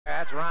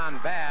That's Ron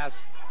Bass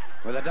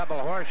with a double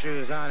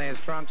horseshoes on his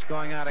trunks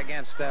going out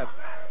against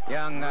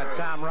young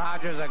Tom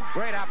Rogers. A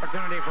great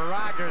opportunity for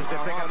Rogers to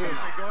pick up some...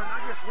 Hey, Gordon,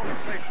 I just want to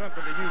say something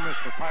to you,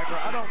 Mr. Piper.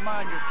 I don't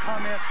mind your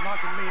comments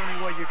knocking me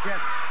any way you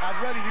can. I'd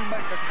rather you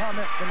make the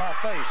comments to my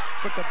face.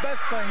 But the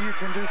best thing you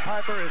can do,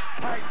 Piper, is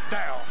pipe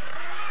down.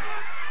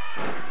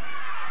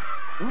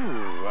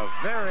 Ooh, a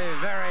very,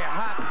 very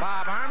hot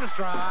Bob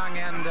Armstrong,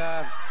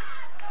 and...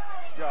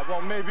 Yeah,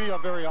 well, maybe a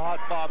very hot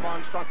Bob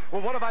Armstrong.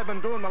 Well, what have I been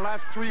doing the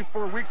last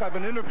 3-4 weeks? I've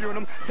been interviewing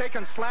him,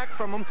 taking slack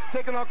from him,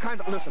 taking all kinds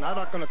of... Listen, I'm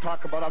not going to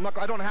talk about it.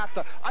 I don't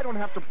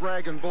have to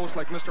brag and boast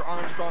like Mr.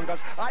 Armstrong does.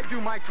 I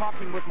do my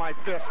talking with my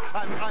fists.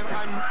 I'm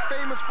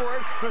famous for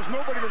it. There's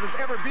nobody that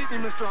has ever beat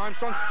me, Mr.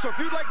 Armstrong. So if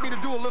you'd like me to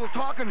do a little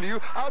talking to you,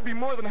 I'll be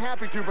more than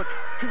happy to. But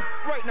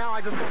right now,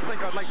 I just don't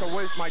think I'd like to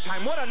waste my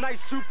time. What a nice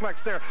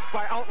suplex there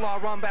by Outlaw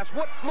Ron Bass.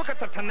 Look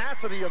at the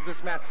tenacity of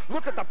this man.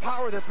 Look at the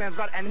power this man's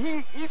got. And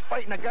he's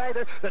fighting a guy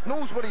there that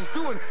knows what he's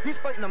doing. He's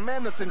fighting a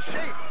man that's in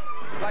shape,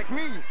 like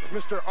me,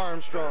 Mr.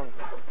 Armstrong.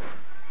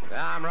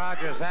 Tom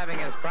Rogers having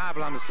his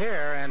problems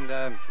here,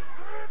 and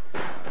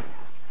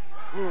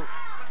Ooh,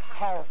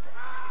 powerful.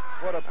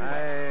 What a piece.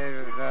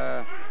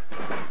 I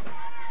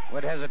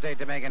would hesitate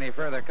to make any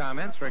further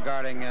comments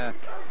regarding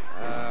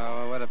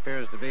what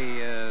appears to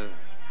be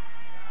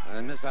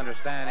a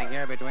misunderstanding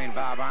here between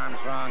Bob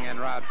Armstrong and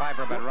Rod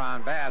Piper, but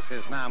Ron Bass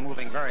is now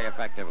moving very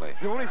effectively.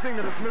 The only thing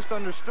that is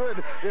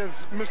misunderstood is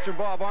Mr.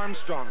 Bob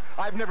Armstrong.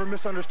 I've never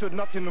misunderstood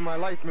nothing in my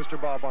life,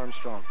 Mr. Bob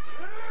Armstrong.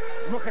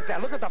 Look at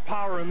that. Look at the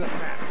power in this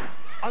man.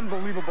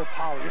 Unbelievable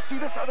power. You see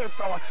this other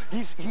fella,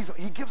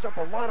 he gives up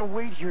a lot of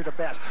weight here to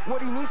Bass.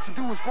 What he needs to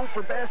do is go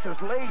for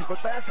Bass's legs,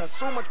 but Bass has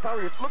so much power.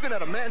 You're looking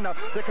at a man now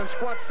that can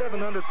squat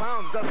 700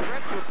 pounds, doesn't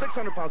wrestle with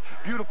 600 pounds.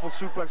 Beautiful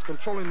suplex,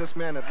 controlling this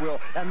man at will.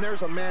 And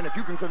there's a man, if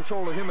you can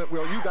control him at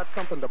will, you got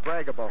something to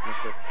brag about,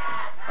 mister.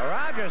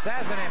 Rogers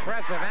has an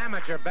impressive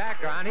amateur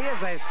background. He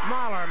is a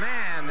smaller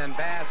man than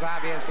Bass,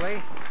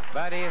 obviously,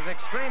 but he is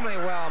extremely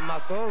well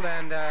muscled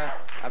and a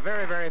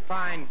very, very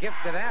fine,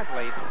 gifted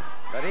athlete.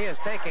 But he is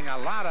taking a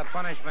lot of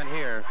punishment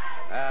here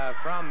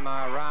from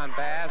Ron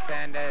Bass,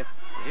 and as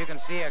you can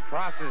see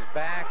across his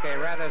back, a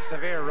rather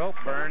severe rope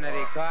burn that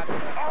he caught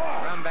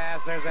from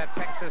Bass. There's that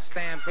Texas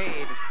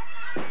Stampede.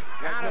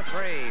 Count of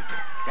three,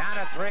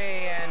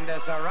 and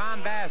so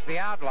Ron Bass, the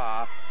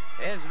outlaw,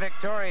 is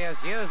victorious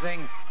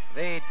using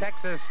the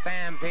Texas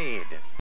Stampede.